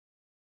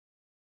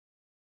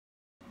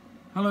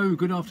Hello,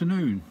 good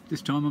afternoon.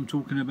 This time I'm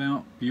talking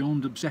about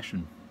Beyond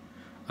Obsession,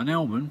 an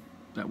album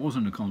that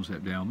wasn't a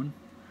concept album,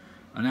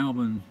 an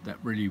album that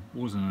really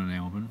wasn't an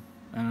album,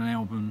 and an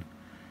album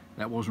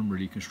that wasn't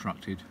really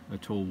constructed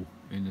at all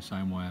in the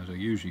same way as I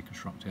usually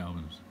construct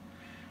albums.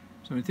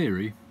 So in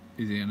theory,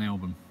 is it an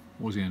album?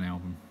 Was it an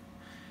album?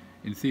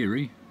 In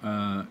theory,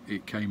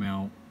 it came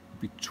out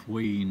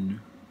between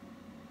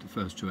the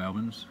first two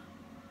albums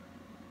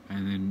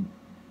and then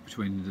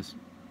between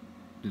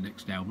the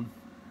next album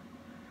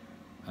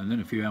and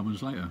then a few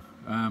albums later.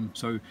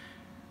 So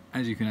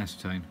as you can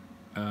ascertain,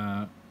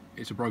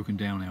 it's a broken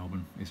down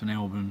album. It's an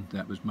album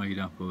that was made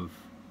up of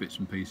bits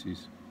and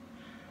pieces.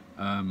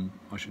 I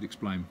should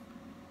explain.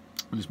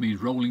 And this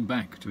means rolling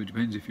back to, it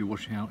depends if you're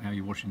watching how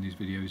you're watching these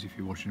videos, if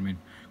you're watching them in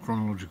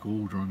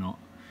chronological order or not.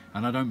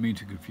 And I don't mean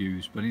to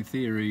confuse, but in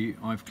theory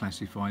I've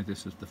classified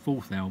this as the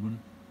fourth album,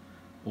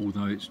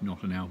 although it's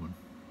not an album.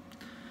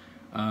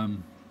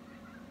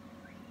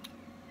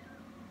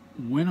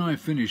 When I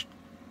finished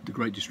The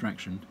Great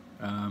Distraction,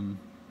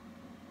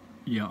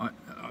 yeah,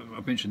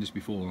 I mentioned this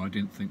before, I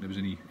didn't think there was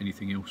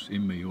anything else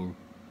in me, or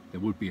there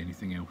would be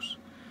anything else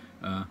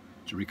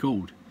to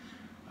record.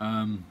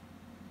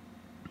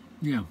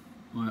 Yeah,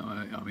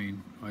 I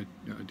mean, I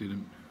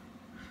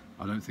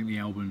don't think the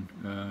album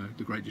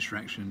The Great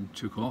Distraction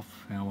took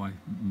off how I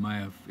may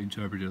have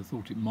interpreted or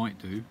thought it might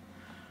do,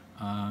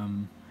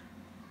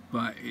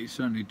 but it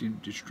certainly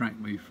didn't detract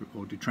me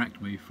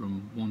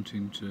from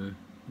wanting to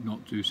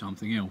not do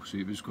something else.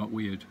 It was quite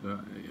weird.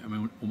 I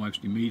mean,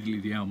 almost immediately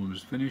the album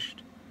was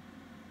finished,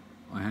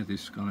 I had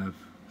this kind of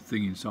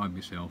thing inside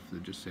myself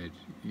that just said,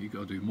 you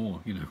got to do more.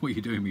 You know, what are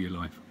you doing with your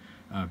life?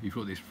 You've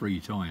got this free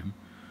time.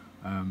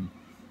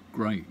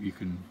 Great, you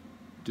can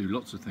do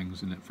lots of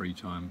things in that free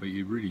time, but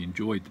you really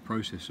enjoyed the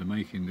process of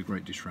making The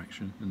Great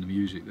Distraction and the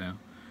music there.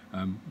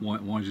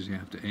 Why does it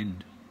have to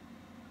end?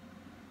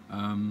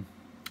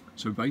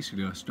 So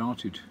basically I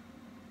started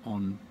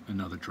on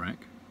another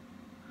track,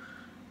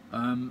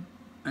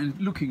 and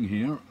looking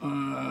here,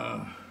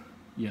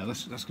 yeah,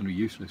 that's going to be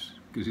useless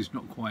because it's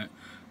not quite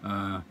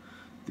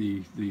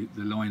the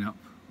lineup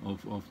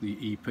of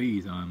the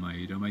EP that I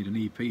made. I made an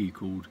EP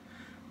called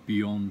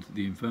Beyond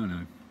the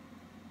Inferno,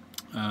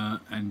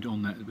 and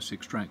on that there were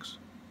 6 tracks,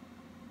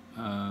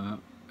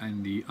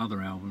 and the other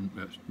album,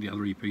 the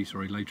other EP,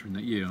 sorry, later in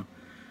that year,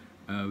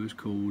 was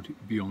called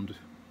Beyond.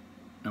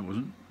 No, it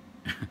wasn't.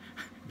 It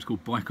was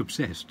called Bike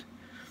Obsessed.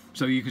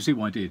 So you can see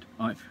what I did.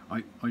 I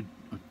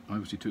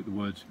obviously took the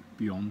words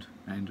Beyond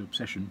and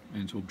Obsession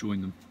and sort of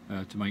joined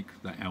them to make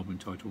that album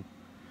title.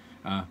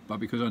 But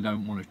because I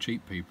don't want to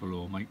cheat people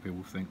or make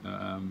people think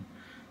that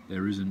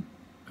there isn't,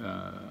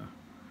 I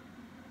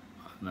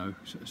don't know,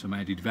 some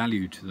added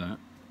value to that,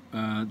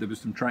 there were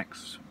some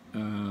tracks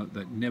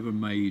that never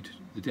made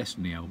the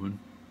Destiny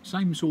album.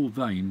 Same sort of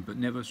vein, but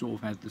never sort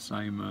of had the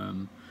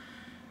same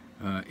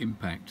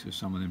impact as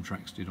some of them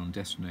tracks did on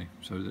Destiny.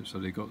 So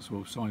they got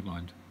sort of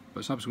sidelined.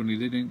 But subsequently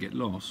they didn't get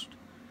lost,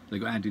 they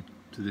got added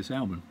to this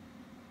album.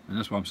 And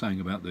that's what I'm saying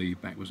about the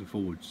backwards and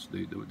forwards,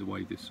 the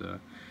way this,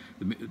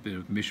 the bit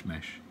of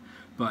mishmash.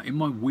 But in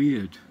my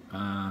weird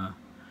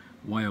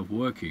way of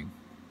working,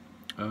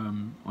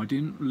 I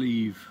didn't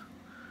leave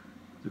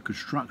the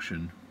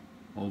construction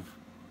of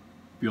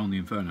Beyond the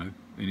Inferno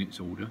in its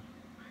order,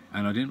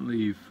 and I didn't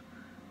leave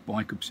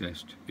Bike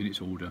Obsessed in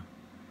its order,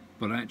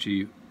 but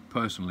actually,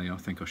 personally, I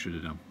think I should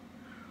have done.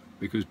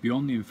 Because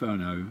Beyond the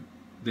Inferno,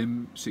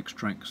 them 6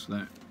 tracks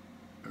that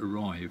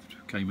arrived,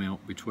 came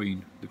out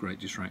between The Great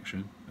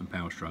Distraction and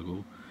Power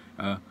Struggle,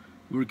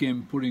 were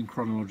again put in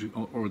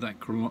chronological, or that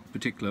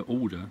particular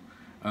order,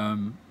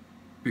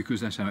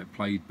 because that's how it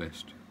played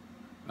best.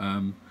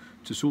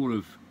 To sort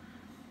of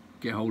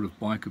get hold of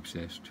Bike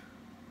Obsessed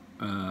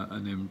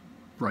and then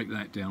break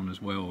that down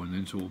as well, and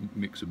then sort of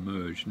mix and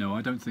merge. No,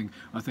 I don't think.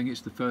 I think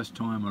it's the first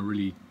time I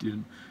really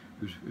didn't.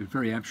 It was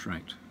very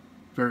abstract,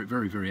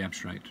 very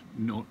abstract.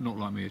 Not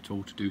like me at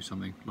all to do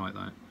something like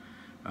that.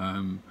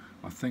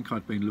 I think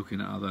I'd been looking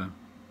at other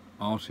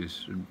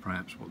artists and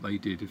perhaps what they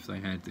did if they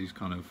had these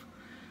kind of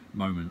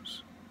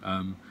moments.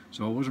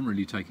 So I wasn't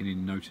really taking any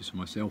notice of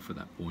myself at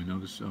that point.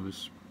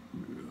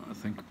 I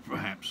think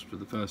perhaps for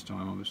the first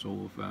time I was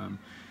sort of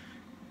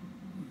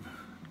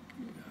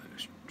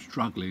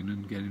struggling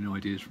and getting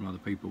ideas from other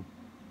people,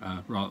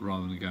 rather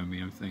than going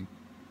my own thing.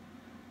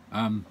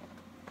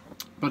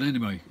 But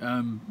anyway,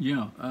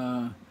 yeah,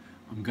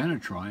 I'm going to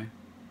try,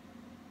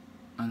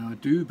 and I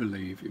do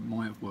believe it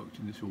might have worked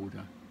in this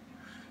order.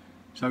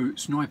 So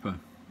Sniper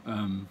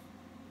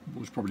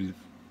was probably,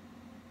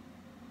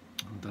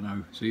 I don't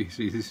know, see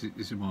this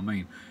is what I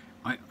mean.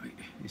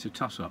 It's a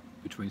toss-up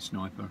between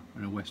Sniper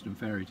and a Western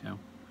Fairy Tale.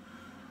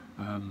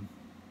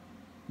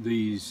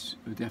 These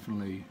are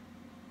definitely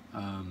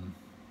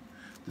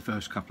the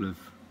first couple of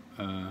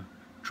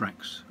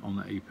tracks on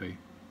that EP,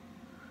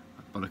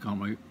 but I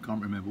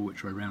can't remember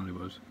which way round it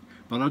was.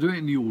 But I'll do it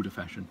in the order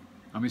fashion.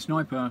 I mean,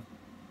 Sniper,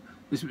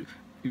 this,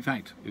 in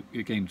fact,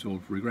 again,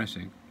 sort of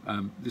regressing,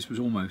 this was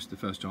almost the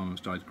first time I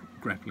started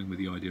grappling with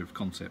the idea of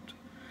concept,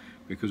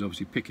 because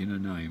obviously picking a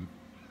name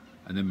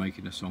and then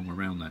making a song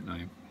around that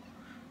name.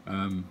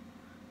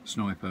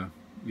 Sniper,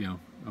 yeah,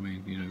 I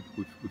mean, you know,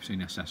 we've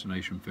seen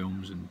assassination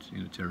films and,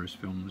 you know, terrorist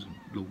films and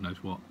Lord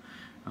knows what,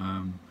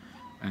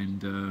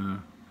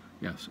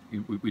 yes,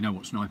 we know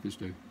what snipers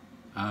do.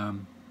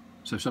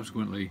 So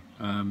subsequently,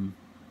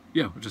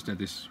 yeah, I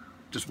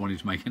just wanted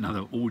to make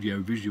another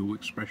audio-visual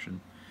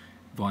expression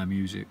via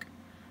music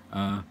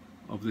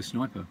of this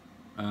sniper,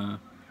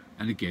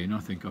 and again, I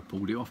think I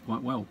pulled it off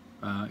quite well.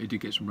 It did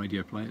get some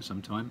radio play at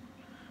some time.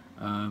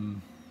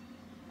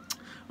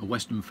 A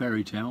Western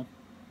Fairy Tale,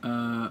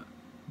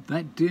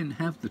 that didn't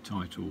have the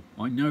title.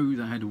 I know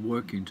they had a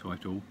working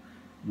title,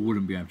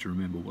 wouldn't be able to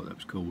remember what that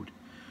was called.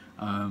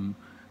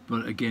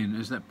 But again,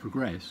 as that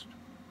progressed,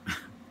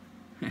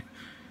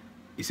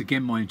 it's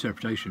again my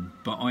interpretation,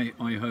 but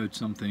I heard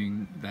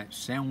something that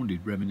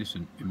sounded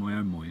reminiscent in my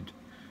own mind,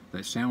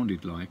 that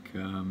sounded like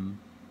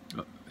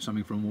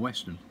something from a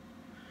Western,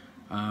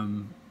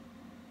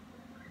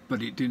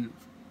 but it didn't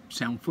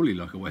sound fully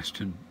like a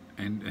Western,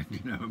 and you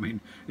know, I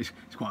mean, it's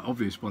quite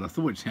obvious what I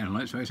thought it sounded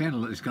like, so it sounded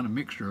like this kind of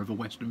mixture of a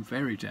Western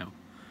fairy tale,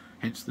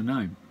 hence the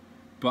name.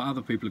 But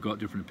other people have got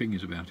different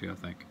opinions about it, I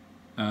think.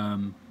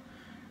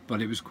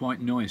 But it was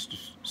quite nice to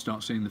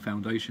start seeing the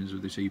foundations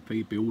of this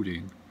EP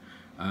building,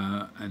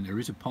 and there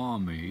is a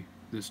part of me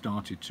that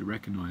started to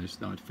recognise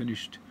that I'd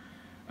finished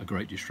A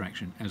Great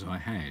Distraction as I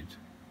had,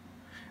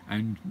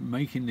 and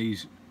making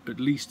these, at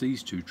least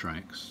these two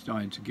tracks,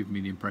 started to give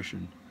me the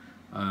impression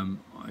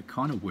I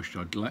kind of wished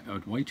I'd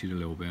waited a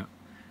little bit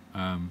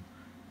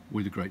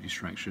with A Great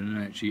Distraction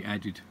and actually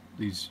added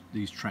these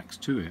tracks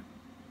to it.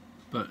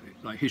 But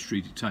like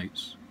history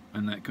dictates,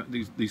 and that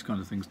these kind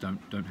of things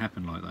don't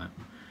happen like that,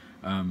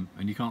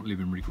 and you can't live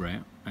in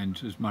regret. And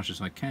as much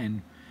as I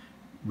can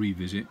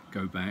revisit,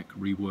 go back,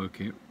 rework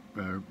it,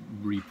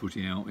 re-put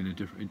it out in a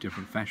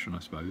different fashion, I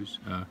suppose,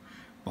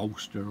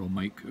 bolster or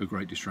make A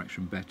Great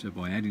Distraction better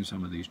by adding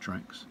some of these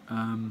tracks.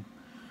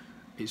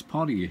 It's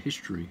part of your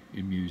history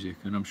in music,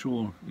 and I'm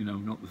sure, you know,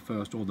 not the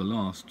first or the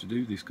last to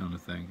do this kind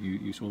of thing.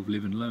 You sort of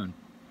live and learn.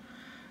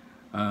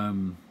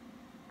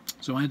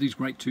 So I had these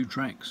great two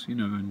tracks, you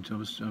know, and I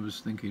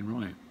was thinking,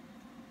 right,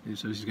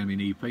 so this is going to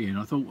be an EP, and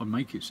I thought I'd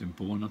make it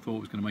simple, and I thought I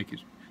was going to make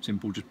it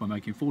simple just by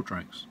making 4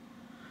 tracks.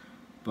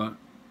 But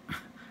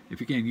if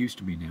you're getting used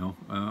to me now,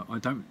 I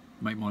don't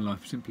make my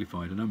life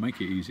simplified. I don't make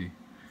it easy.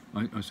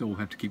 I sort of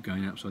have to keep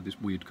going outside this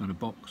weird kind of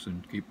box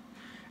and keep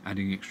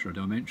adding extra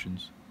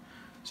dimensions.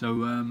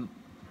 So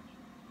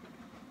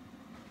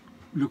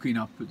looking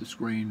up at the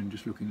screen and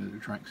just looking at the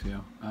tracks here,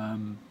 I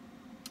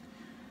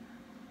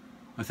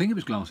think it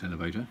was Glass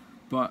Elevator,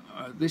 but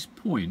at this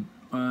point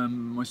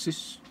my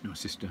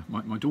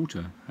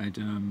daughter had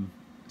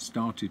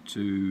started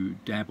to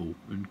dabble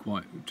and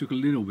took a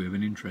little bit of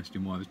an interest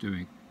in what I was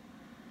doing,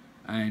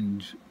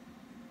 and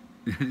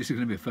this is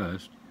going to be a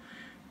first,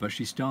 but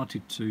she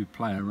started to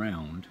play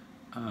around,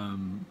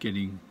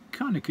 getting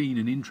kind of keen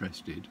and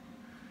interested.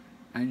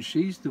 And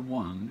she's the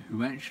one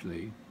who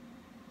actually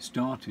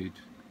started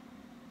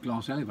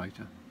Glass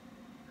Elevator.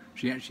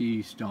 She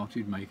actually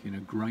started making a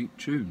great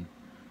tune,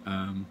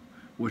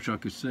 which I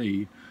could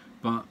see.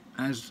 But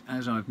as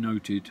I've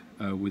noted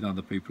with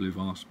other people who've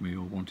asked me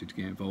or wanted to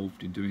get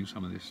involved in doing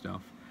some of this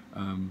stuff,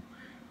 I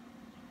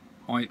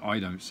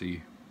don't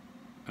see,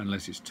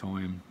 unless it's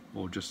time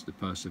or just the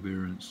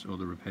perseverance or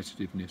the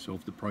repetitiveness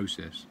of the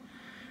process.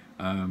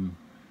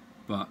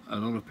 But a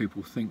lot of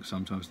people think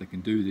sometimes they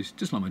can do this,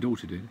 just like my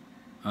daughter did.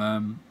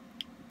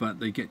 But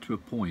they get to a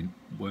point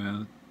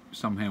where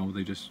somehow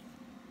they just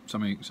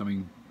something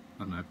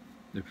I don't know,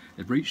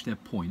 they've reached their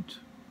point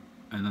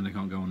and then they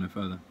can't go on no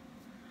further,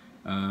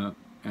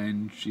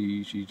 and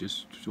she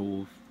just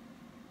sort of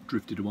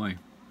drifted away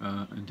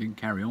and didn't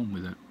carry on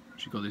with it.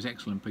 She got this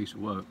excellent piece of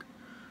work,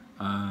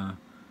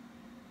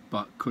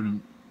 but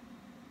couldn't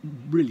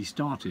really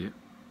start it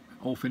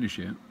or finish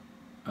it,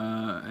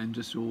 and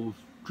just sort of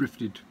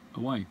drifted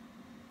away.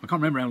 I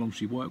can't remember how long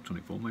she worked on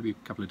it for, maybe a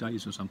couple of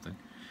days or something.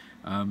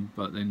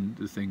 But then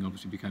the thing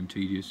obviously became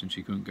tedious and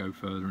she couldn't go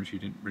further, and she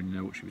didn't really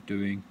know what she was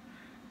doing.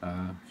 She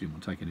didn't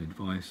want to take any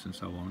advice and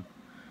so on.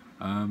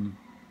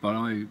 But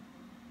I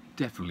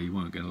definitely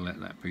weren't going to let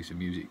that piece of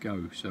music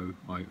go, so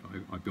I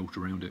built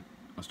around it.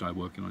 I started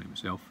working on it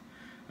myself,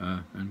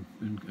 and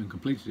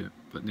completed it.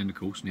 But then of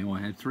course now I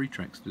had 3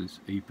 tracks to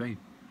this EP.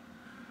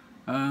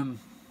 I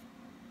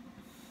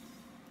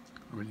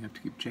really have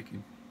to keep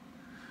checking.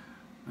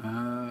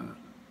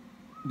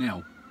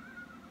 Now,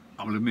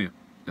 I will admit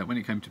that when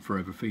it came to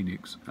Forever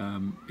Phoenix,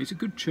 it's a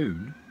good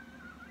tune.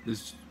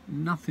 There's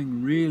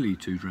nothing really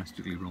too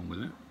drastically wrong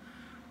with it.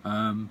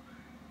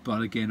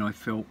 But again, I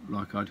felt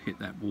like I'd hit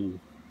that wall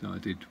that I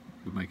did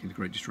with making A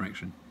Great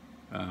Distraction.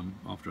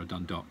 After I'd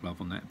done Dark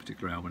Love on that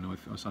particular album,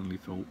 I suddenly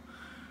thought,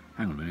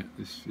 hang on a minute,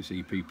 this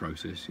EP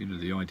process, you know,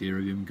 the idea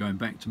of him going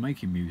back to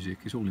making music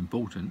is all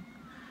important.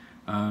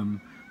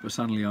 But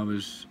suddenly I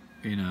was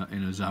in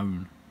a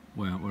zone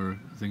where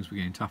things were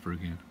getting tougher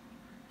again.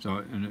 So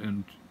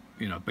and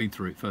you know, I've been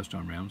through it first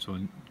time round, so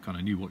I kind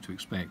of knew what to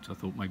expect. I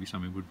thought maybe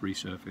something would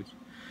resurface,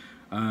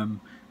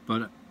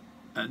 but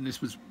and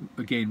this was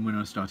again when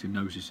I started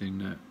noticing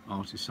that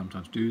artists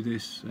sometimes do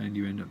this, and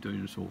you end up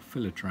doing a sort of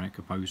filler track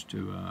opposed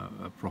to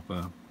a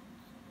proper,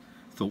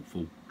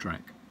 thoughtful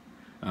track.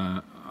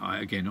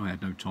 I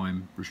had no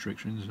time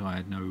restrictions, I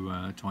had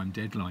no time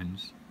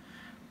deadlines,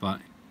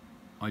 but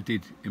I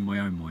did in my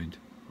own mind.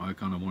 I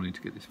kind of wanted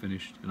to get this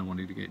finished, and I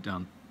wanted to get it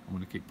done. I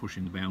want to keep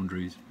pushing the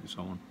boundaries and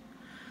so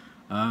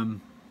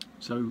on.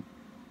 So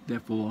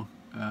therefore,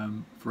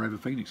 Forever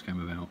Phoenix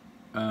came about.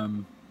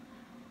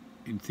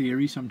 In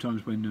theory,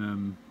 sometimes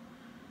when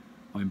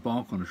I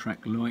embark on a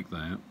track like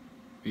that,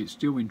 it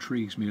still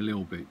intrigues me a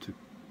little bit, to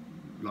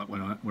like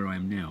where I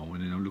am now,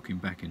 and then I'm looking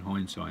back in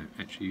hindsight,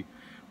 actually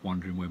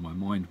wondering where my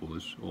mind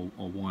was, or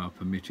why I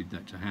permitted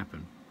that to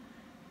happen.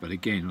 But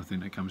again, I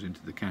think that comes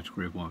into the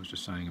category of what I was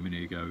just saying a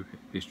minute ago.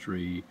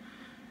 History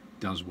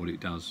does what it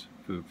does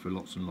for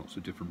lots and lots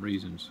of different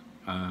reasons.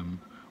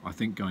 I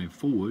think going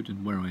forward,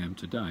 and where I am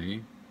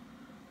today,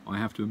 I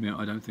have to admit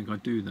I don't think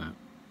I'd do that,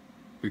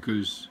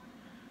 because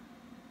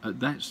at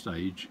that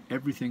stage,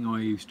 everything I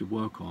used to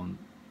work on,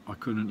 I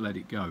couldn't let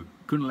it go.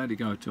 Couldn't let it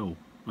go at all.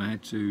 It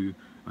had to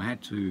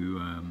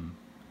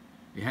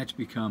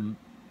become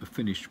a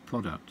finished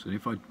product, and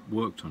if I'd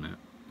worked on it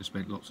and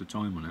spent lots of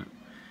time on it,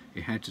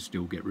 it had to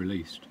still get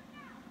released.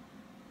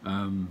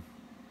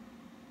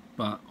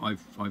 But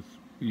I've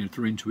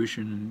through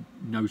intuition and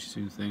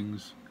noticing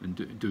things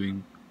and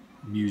doing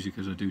music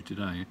as I do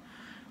today,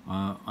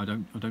 I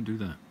don't do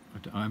that.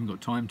 I haven't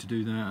got time to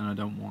do that, and I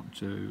don't want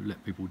to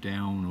let people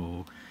down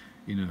or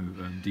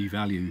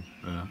devalue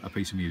a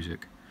piece of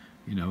music.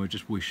 I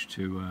just wish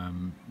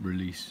to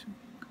release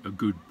a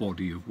good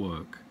body of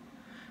work.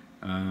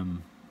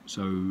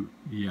 So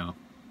yeah,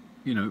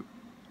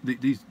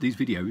 these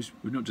videos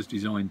were not just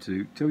designed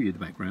to tell you the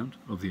background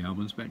of the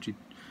albums, but actually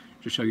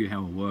to show you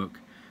how I work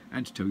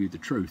and to tell you the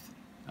truth,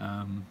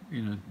 the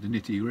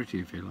nitty-gritty,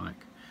 if you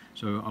like.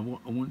 So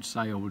I wouldn't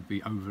say I would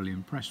be overly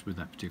impressed with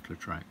that particular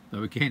track,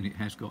 though again it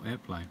has got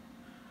airplay.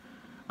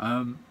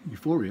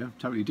 Euphoria,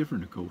 totally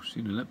different, of course.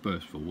 That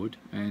burst forward,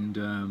 and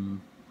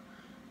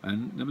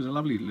there was a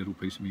lovely little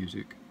piece of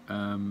music.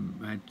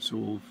 Had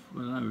sort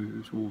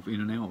of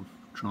in and out of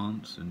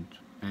trance and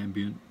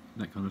ambient,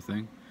 that kind of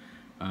thing,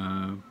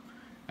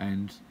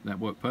 and that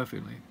worked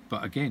perfectly.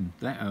 But again,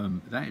 that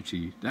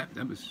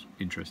was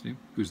interesting,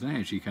 because that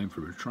actually came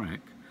from a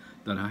track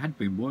that I had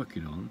been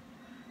working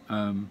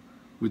on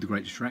with The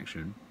Great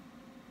Distraction,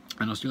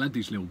 and I still had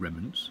these little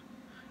remnants,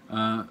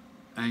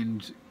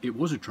 and it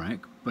was a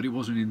track, but it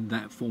wasn't in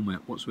that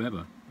format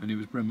whatsoever. And it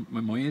was when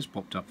my ears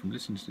popped up from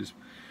listening to this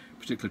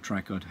particular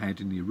track I'd had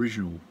in the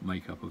original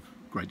makeup of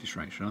Great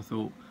Distraction, I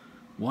thought,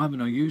 why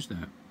haven't I used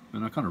that?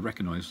 And I kind of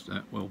recognised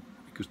that, well,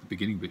 because the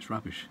beginning bit's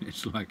rubbish.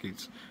 It's like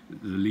it's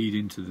the lead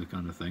into the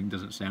kind of thing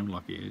doesn't sound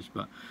like it is,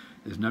 but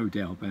there's no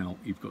doubt about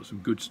you've got some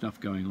good stuff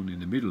going on in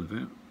the middle of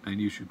it,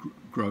 and you should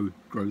grow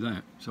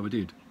that. So I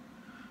did.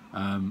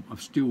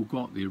 I've still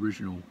got the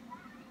original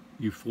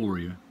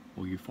Euphoria,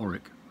 or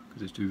Euphoric, because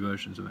there's two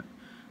versions of it,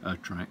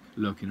 track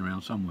lurking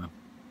around somewhere.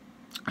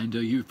 And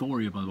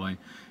Euphoria, by the way,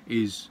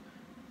 is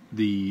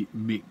the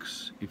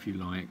mix, if you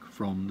like,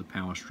 from the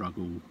Power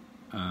Struggle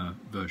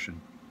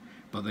version.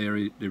 But there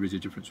is a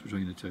difference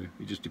between the two.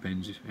 It just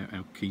depends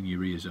how keen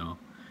your ears are.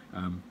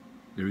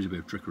 There is a bit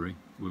of trickery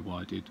with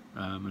what I did,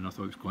 and I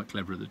thought it was quite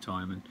clever at the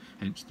time, and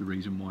hence the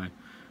reason why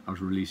I was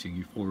releasing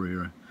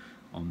Euphoria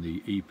on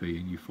the EP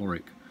and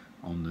Euphoric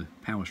on the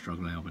Power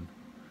Struggle album.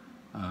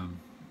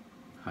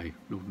 Hey,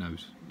 Lord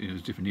knows, it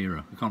was a different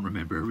era. I can't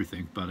remember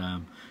everything, but I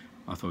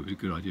thought it was a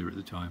good idea at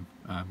the time.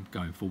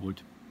 Going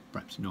forward,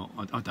 perhaps not.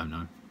 I don't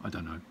know.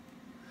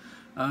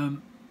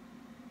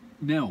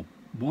 Now,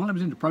 while I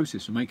was in the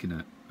process of making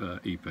that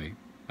EP,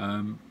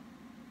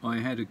 I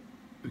had a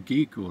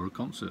gig or a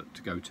concert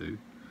to go to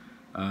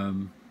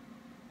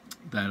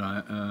that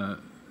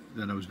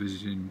I was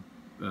visiting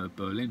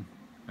Berlin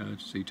to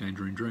see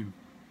Tangerine Dream,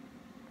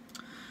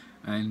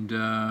 and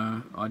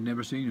I'd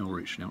never seen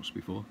Ulrich Schnauze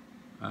before.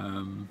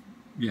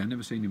 Yeah,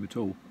 never seen him at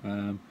all.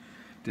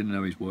 Didn't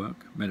know his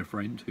work. Met a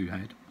friend who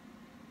had,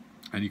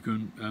 and he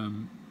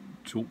couldn't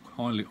talk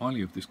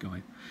highly of this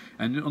guy.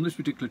 And on this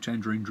particular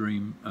Tangerine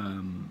Dream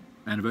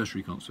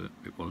anniversary concert,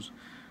 it was,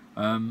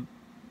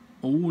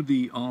 all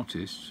the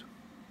artists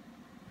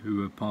who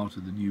were part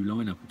of the new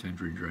lineup of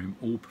Tangerine Dream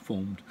all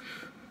performed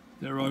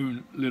their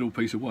own little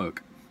piece of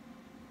work.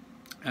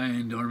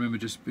 And I remember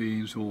just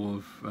being sort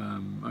of,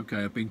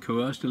 okay, I've been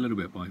coerced a little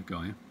bit by a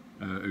guy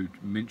who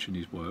mentioned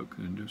his work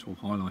and sort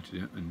of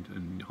highlighted it and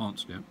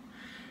enhanced it.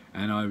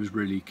 And I was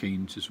really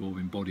keen to sort of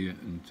embody it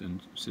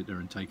and sit there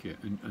and take it,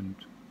 and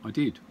I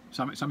did.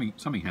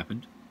 Something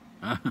happened,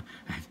 and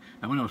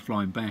when I was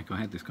flying back, I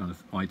had this kind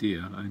of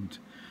idea, and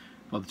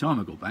by the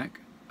time I got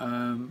back,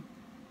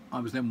 I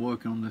was then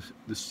working on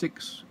the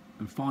sixth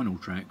and final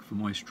track for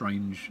my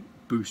strange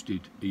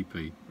boosted EP.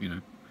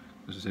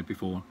 As I said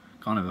before,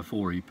 can't have a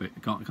 4 EP,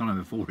 can't have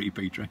a 4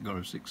 EP track or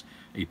a 6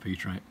 EP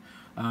track,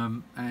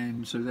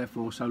 and so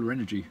therefore Solar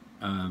Energy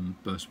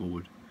burst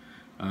forward.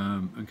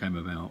 and came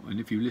about. And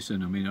if you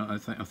listen, I mean, I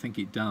think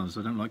it does.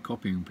 I don't like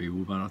copying people,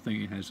 but I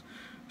think it has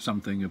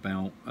something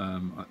about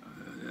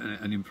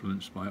an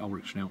influence by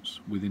Ulrich Schnauze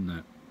within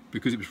that,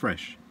 because it was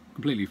fresh,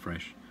 completely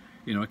fresh.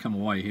 You know, I come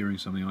away hearing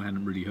something I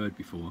hadn't really heard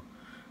before,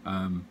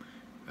 and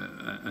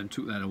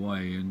took that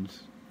away. And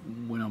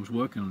when I was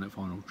working on that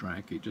final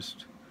track, it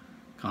just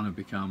kind of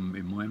become,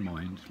 in my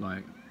mind,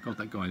 like, God,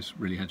 that guy's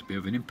really had a bit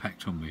of an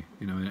impact on me,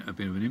 you know, a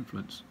bit of an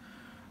influence.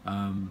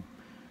 And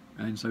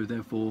so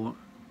therefore,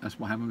 that's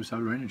what happened with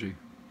Solar Energy.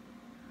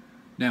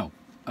 Now,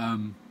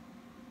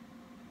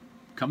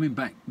 coming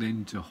back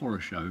then to Horror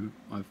Show,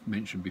 I've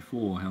mentioned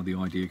before how the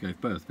idea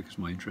gave birth because of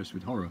my interest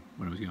with horror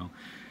when I was young.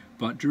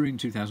 But during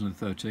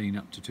 2013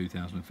 up to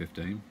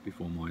 2015,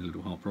 before my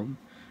little heart problem,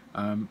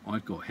 I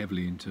got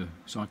heavily into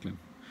cycling.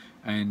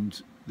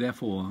 And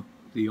therefore,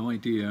 the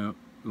idea,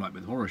 like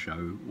with Horror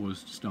Show,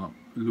 was to start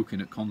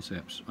looking at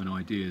concepts and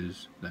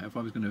ideas that if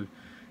I was going to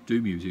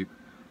do music,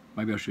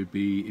 maybe I should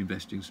be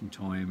investing some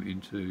time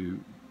into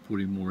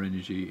putting more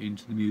energy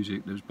into the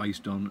music that was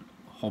based on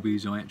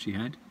hobbies I actually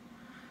had.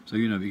 So,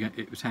 you know,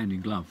 it was hand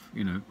in glove.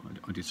 You know,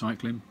 I did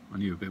cycling. I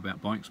knew a bit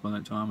about bikes by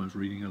that time. I was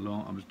reading a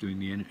lot. I was doing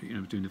the, you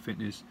know, doing the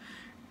fitness,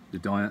 the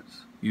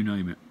diets, you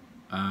name it.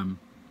 I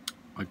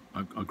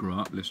grew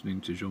up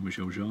listening to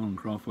Jean-Michel Jarre and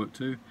Kraftwerk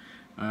too,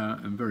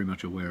 and very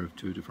much aware of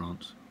Tour de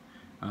France.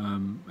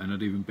 And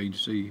I'd even been to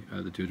see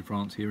the Tour de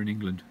France here in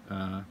England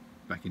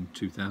back in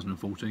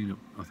 2014,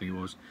 I think it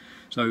was.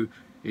 So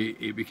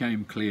it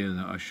became clear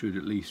that I should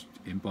at least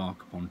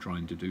embark upon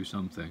trying to do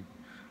something.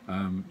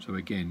 So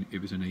again,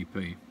 it was an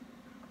EP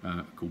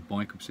called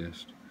Bike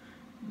Obsessed.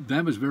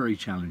 That was very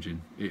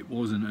challenging. It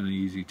wasn't an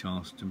easy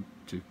task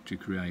to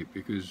create,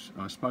 because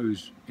I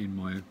suppose in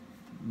my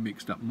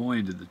mixed up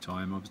mind at the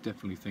time I was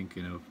definitely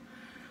thinking of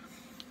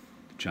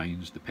the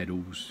chains, the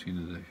pedals, you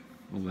know,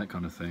 all that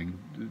kind of thing.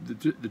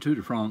 The Tour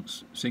de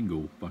France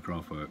single by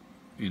Kraftwerk,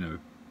 you know,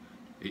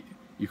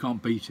 you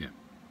can't beat it,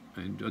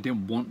 and I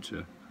didn't want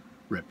to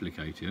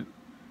replicate it,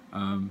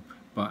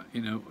 but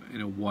in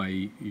a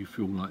way you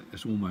feel like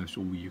it's almost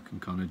all you can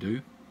kind of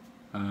do.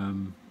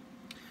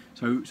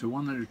 So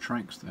one of the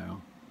tracks there,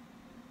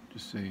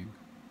 just seeing,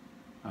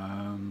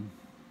 want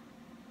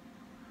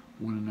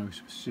to know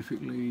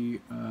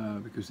specifically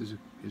because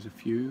there's a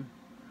few.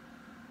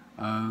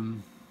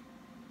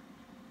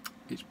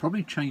 It's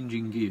probably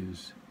Changing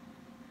Gears.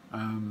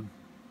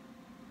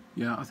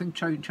 Yeah, I think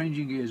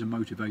Changing Gears and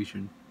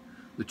Motivation,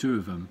 the two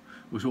of them,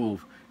 were sort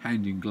of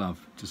hand in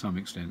glove to some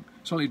extent.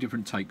 Slightly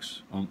different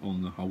takes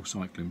on the whole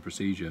cycling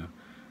procedure,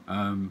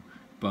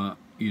 but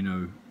you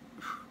know,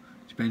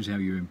 it depends how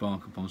you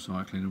embark upon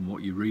cycling and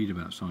what you read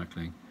about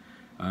cycling.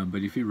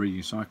 But if you're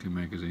reading cycling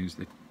magazines,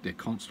 they're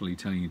constantly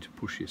telling you to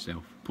push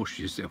yourself, push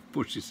yourself,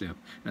 push yourself.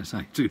 And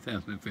say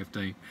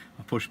 2015,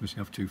 I pushed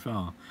myself too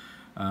far.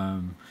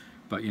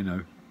 But you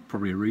know,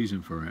 probably a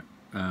reason for it.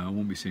 I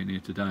won't be sitting here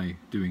today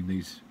doing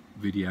these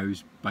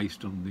videos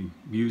based on the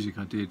music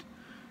I did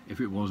if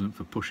it wasn't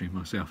for pushing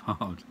myself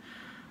hard.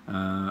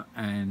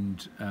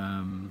 And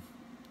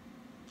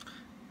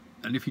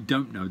if you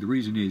don't know, the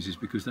reason is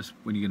because that's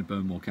when you're going to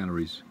burn more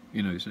calories.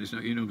 You know, it's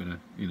not, you're not going to,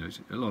 you know,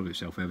 a lot of it's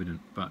self-evident.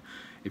 But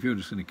if you're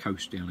just going to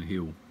coast down a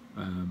hill,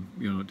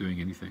 you're not doing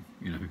anything.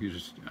 You know, you're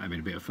just having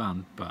a bit of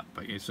fun, but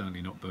you're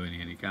certainly not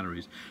burning any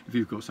calories. If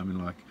you've got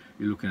something like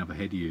you're looking up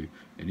ahead of you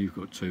and you've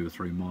got 2 or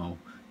 3 mile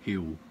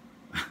hill,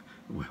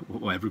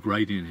 whatever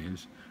gradient it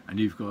is, and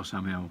you've got to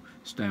somehow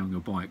stay on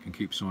your bike and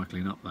keep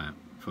cycling up that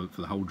for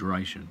the whole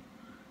duration,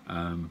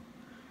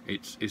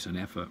 it's an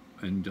effort,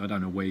 and I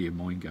don't know where your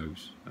mind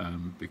goes,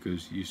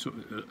 because you sort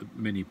of,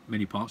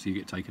 many parts of you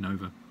get taken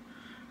over,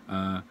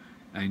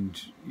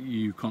 and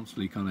you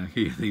constantly kind of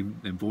hear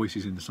them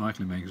voices in the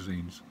cycling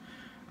magazines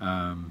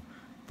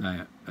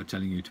that are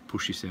telling you to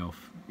push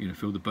yourself, you know,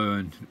 feel the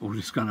burn, all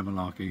this kind of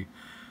malarkey,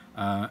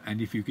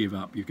 and if you give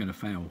up, you're going to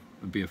fail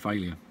and be a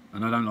failure.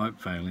 And I don't like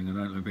failing, I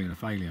don't like being a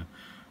failure.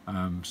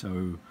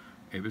 So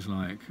it was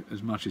like,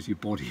 as much as your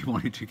body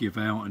wanted to give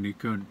out and you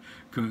couldn't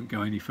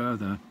go any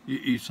further,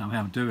 you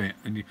somehow do it.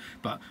 And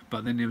but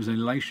then there was an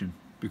elation,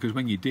 because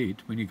when you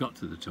got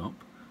to the top,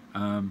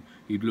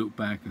 you'd look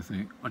back and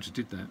think, I just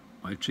did that,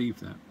 I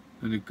achieved that.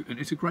 And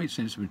it's a great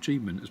sense of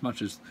achievement, as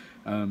much as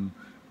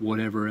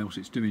whatever else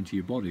it's doing to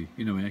your body,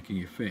 you know, making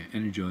you fit,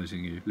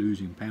 energising you,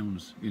 losing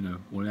pounds, you know,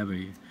 whatever.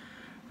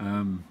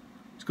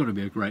 It's got to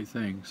be a great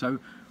thing. So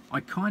I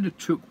kind of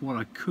took what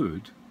I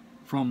could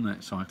from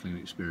that cycling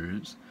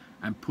experience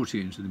and put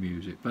it into the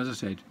music. But as I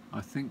said,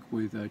 I think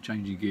with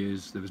Changing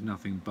Gears, there was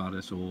nothing but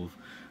a sort of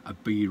a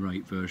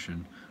B-rate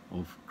version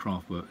of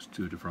Kraftwerk's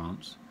Tour de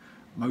France.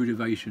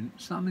 Motivation,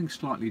 something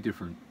slightly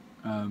different,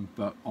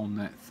 but on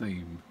that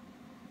theme.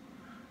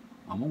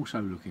 I'm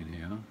also looking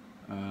here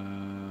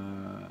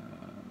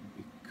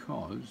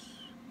because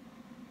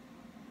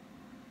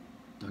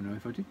I don't know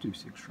if I did do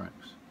 6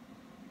 tracks.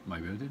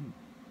 Maybe I didn't.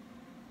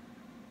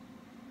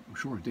 I'm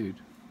sure I did.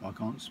 I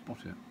can't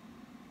spot it.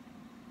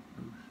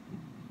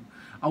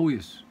 Oh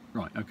yes,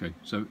 right, okay.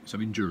 So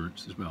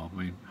endurance as well. I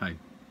mean, hey,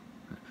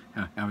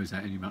 how is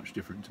that any much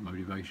different to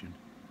motivation?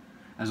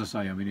 as I say,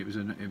 I mean, it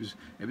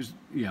was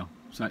yeah.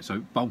 So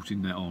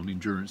bolting that on,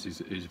 Endurance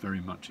is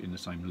very much in the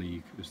same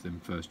league as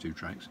them first two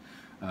tracks.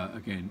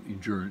 Again,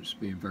 Endurance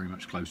being very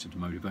much closer to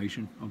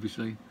Motivation,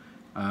 obviously,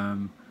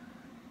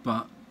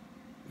 but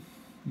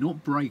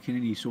not breaking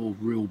any sort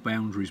of real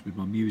boundaries with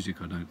my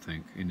music, I don't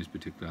think, in this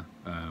particular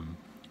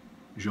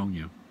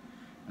genre.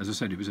 As I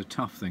said, it was a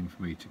tough thing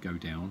for me to go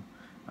down,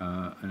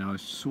 and I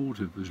sort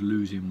of was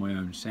losing my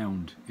own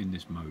sound in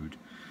this mode.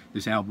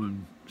 This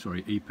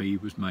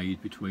EP was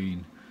made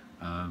between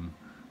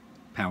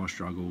Power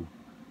Struggle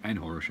and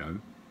Horror Show,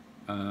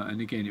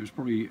 and again, it was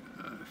probably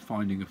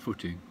finding a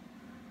footing,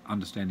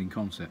 understanding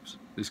concepts,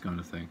 this kind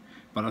of thing.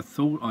 But I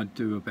thought I'd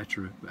do a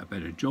better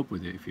job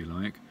with it, if you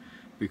like,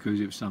 because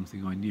it was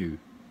something I knew.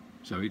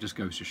 So it just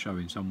goes to show,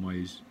 in some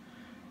ways,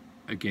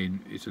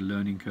 again, it's a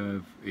learning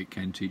curve. It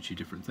can teach you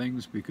different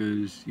things,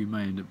 because you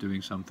may end up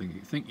doing something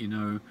you think you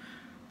know,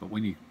 but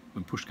when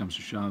push comes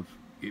to shove,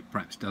 it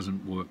perhaps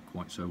doesn't work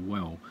quite so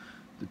well.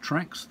 The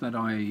tracks that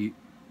I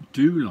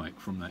do like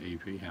from that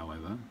EP,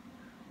 however,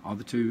 are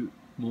the two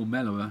more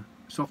mellower,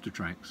 softer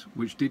tracks,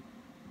 which did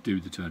do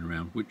the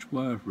turnaround, which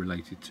were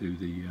related to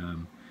the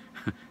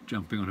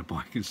jumping on a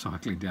bike and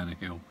cycling down a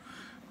hill,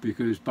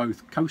 because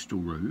both Coastal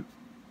Route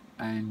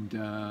and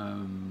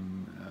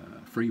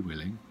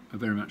Freewheeling are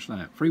very much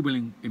that.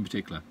 Freewheeling in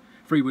particular.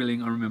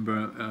 Freewheeling, I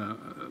remember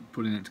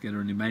putting that together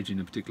and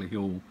imagining a particular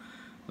hill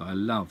that I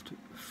loved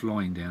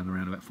flying down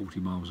around about 40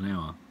 miles an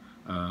hour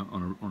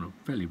on a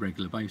fairly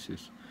regular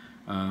basis.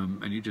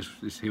 And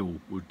this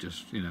hill would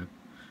just, you know,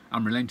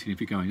 unrelenting if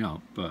you're going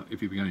up, but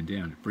if you're going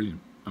down, it's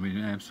brilliant. I mean,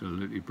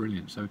 absolutely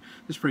brilliant. So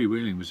this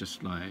Freewheeling was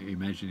just like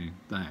imagining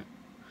that.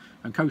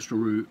 And Coastal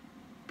Route,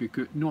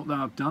 because not that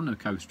I've done a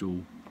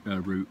coastal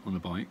route on a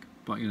bike,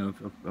 but you know,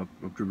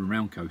 I've driven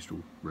around coastal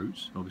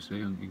routes,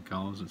 obviously, in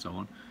cars and so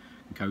on,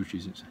 and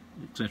coaches,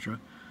 etc.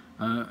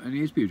 And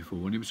it is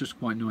beautiful, and it was just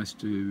quite nice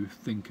to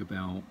think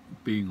about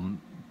being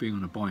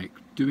on a bike,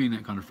 doing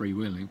that kind of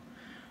freewheeling,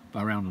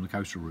 but around on the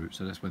coastal route.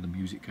 So that's where the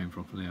music came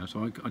from there.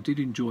 So I did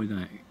enjoy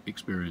that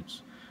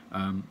experience.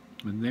 And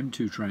them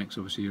two tracks,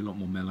 obviously, a lot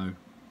more mellow,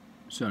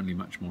 certainly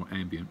much more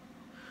ambient.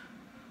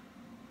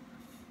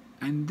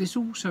 And this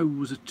also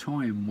was a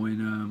time when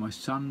my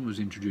son was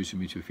introducing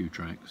me to a few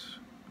tracks.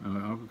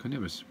 I can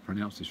never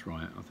pronounce this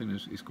right. I think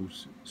it's called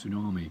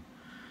Tsunami.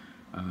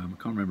 I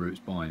can't remember who it's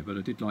by, but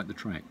I did like the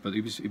track. But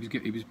he was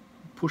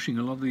pushing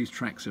a lot of these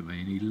tracks at me,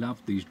 and he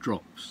loved these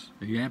drops.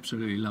 He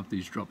absolutely loved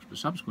these drops. But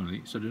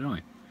subsequently, so did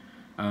I.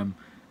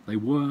 They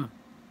were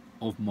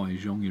of my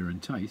genre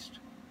and taste.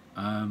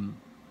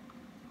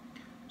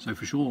 So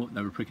for sure,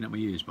 they were pricking up my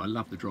ears. But I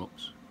loved the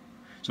drops.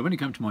 So when it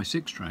came to my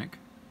 6th track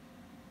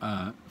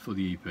for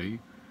the EP,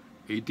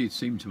 it did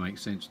seem to make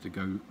sense to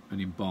go and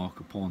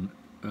embark upon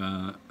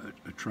a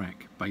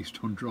track based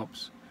on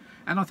drops,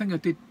 and I think I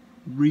did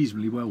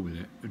reasonably well with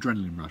it.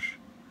 Adrenaline Rush.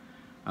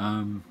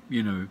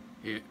 You know,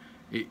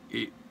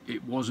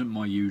 it wasn't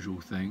my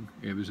usual thing.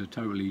 It was a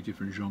totally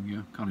different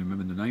genre. Can't even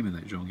remember the name of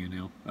that genre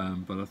now.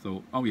 But I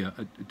thought, oh yeah,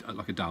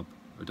 like a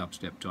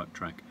dubstep type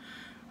track.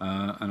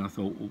 And I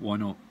thought, well, why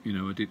not? You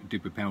know, I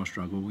did with Power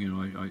Struggle. You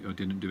know, I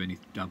didn't do any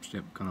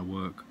dubstep kind of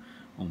work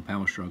on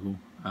Power Struggle,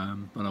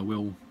 but I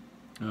will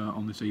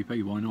on this EP.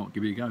 Why not?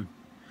 Give it a go.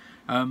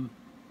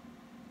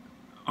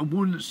 I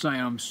wouldn't say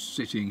I'm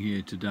sitting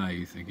here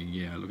today thinking,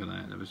 yeah, look at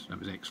that, that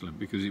was excellent,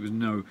 because it was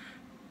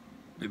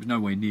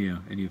nowhere near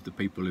any of the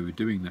people who were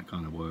doing that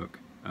kind of work.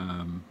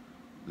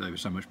 They were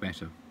so much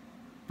better.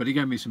 But it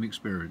gave me some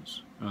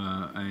experience,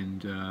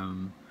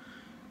 and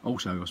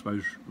also, I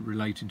suppose,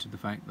 relating to the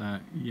fact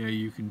that, yeah,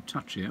 you can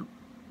touch it,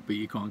 but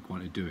you can't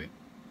quite do it.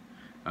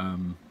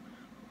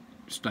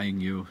 Stay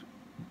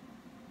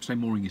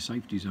more in your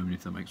safety zone,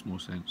 if that makes more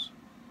sense.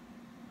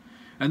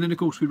 And then, of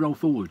course, we roll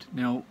forward.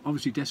 Now,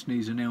 obviously, Destiny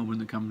is an album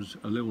that comes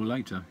a little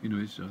later. You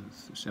know, it's the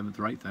 7th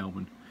or 8th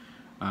album,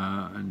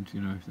 and you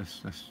know,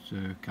 that's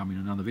come in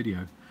another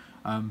video.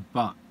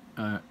 But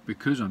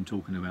because I'm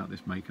talking about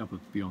this makeup of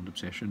Beyond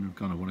Obsession, I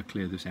kind of want to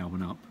clear this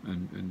album up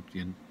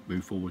and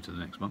move forward to the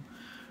next one.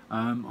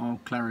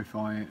 I'll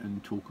clarify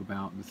and talk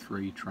about the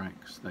 3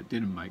 tracks that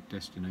didn't make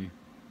Destiny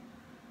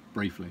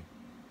briefly.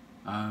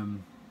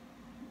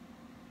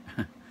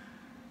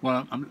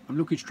 Well, I'm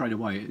looking straight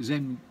away.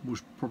 Zen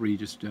was probably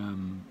just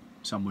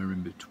somewhere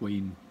in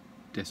between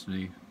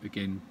Destiny,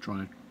 again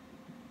trying to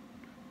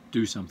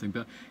do something,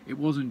 but it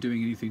wasn't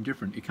doing anything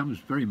different. It comes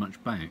very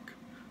much back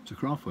to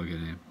Kraftwerk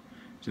again.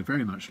 So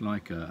very much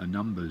like a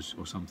Numbers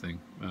or something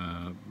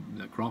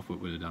that Kraftwerk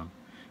would have done.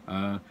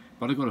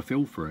 But I got a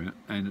feel for it,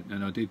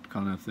 and I did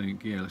kind of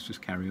think, yeah, let's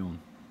just carry on.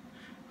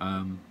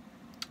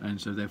 And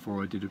so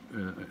therefore I did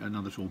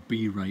another sort of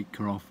B-rate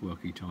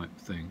Kraftwerky type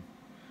thing.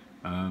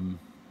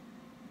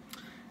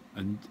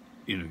 And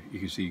you know, you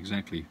can see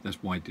exactly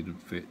that's why it didn't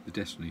fit the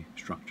Destiny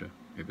structure.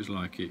 It was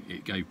like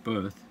it gave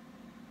birth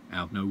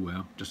out of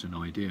nowhere, just an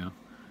idea.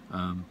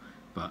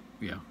 But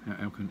yeah,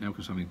 how can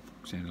something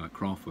sounding like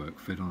Kraftwerk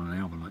fit on an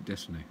album like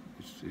Destiny?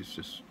 It's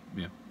just,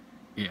 yeah,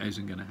 it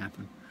isn't going to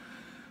happen.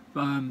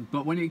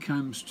 But when it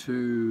comes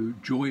to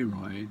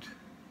Joyride,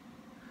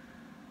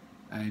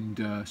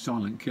 and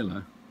Silent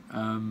Killer.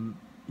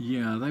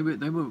 Yeah, they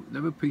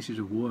were pieces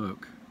of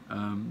work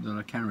that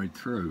I carried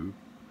through,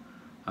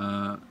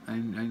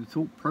 and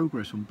thought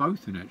progress on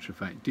both, in actual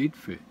fact, did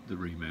fit the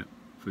remit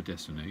for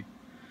Destiny.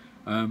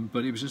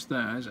 But it was just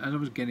that as I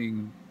was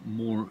getting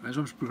more, as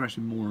I was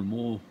progressing more and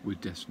more with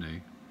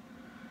Destiny,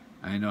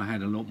 and I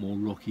had a lot more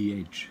rocky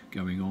edge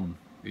going on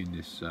in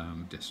this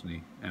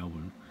Destiny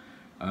album,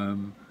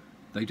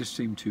 they just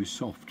seemed too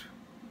soft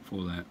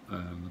for that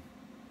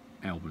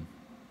album.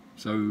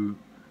 So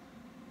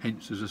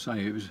hence, as I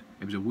say, it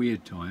was a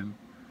weird time.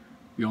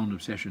 Beyond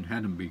Obsession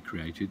hadn't been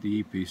created, the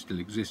EP still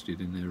existed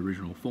in their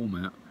original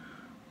format.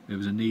 There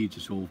was a need to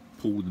sort of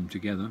pull them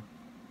together,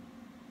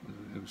 as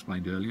I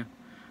explained earlier.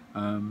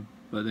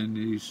 But then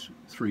these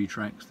 3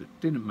 tracks that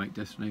didn't make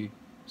Destiny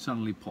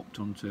suddenly popped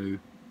onto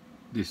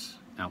this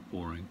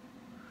outpouring.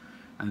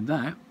 And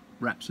that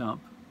wraps up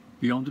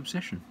Beyond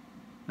Obsession.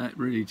 That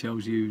really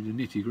tells you the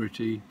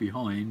nitty-gritty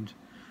behind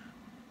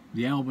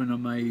the album I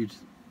made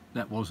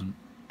that wasn't,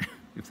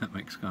 if that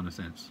makes kind of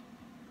sense.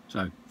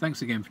 So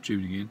thanks again for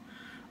tuning in,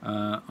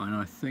 and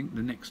I think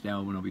the next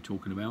album I'll be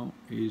talking about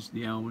is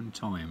the album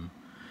Time,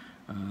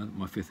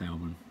 my 5th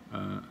album,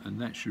 and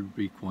that should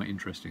be quite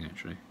interesting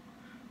actually.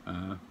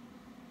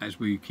 As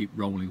we keep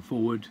rolling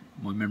forward,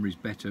 my memory's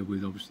better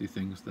with obviously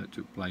things that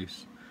took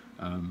place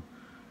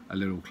a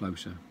little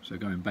closer, so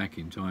going back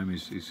in time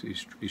is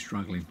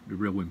struggling, the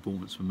real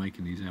importance for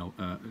making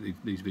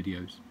these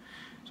videos.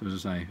 So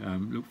as I say,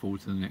 look forward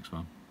to the next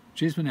one.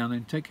 Cheers for now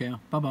then, take care,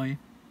 bye bye.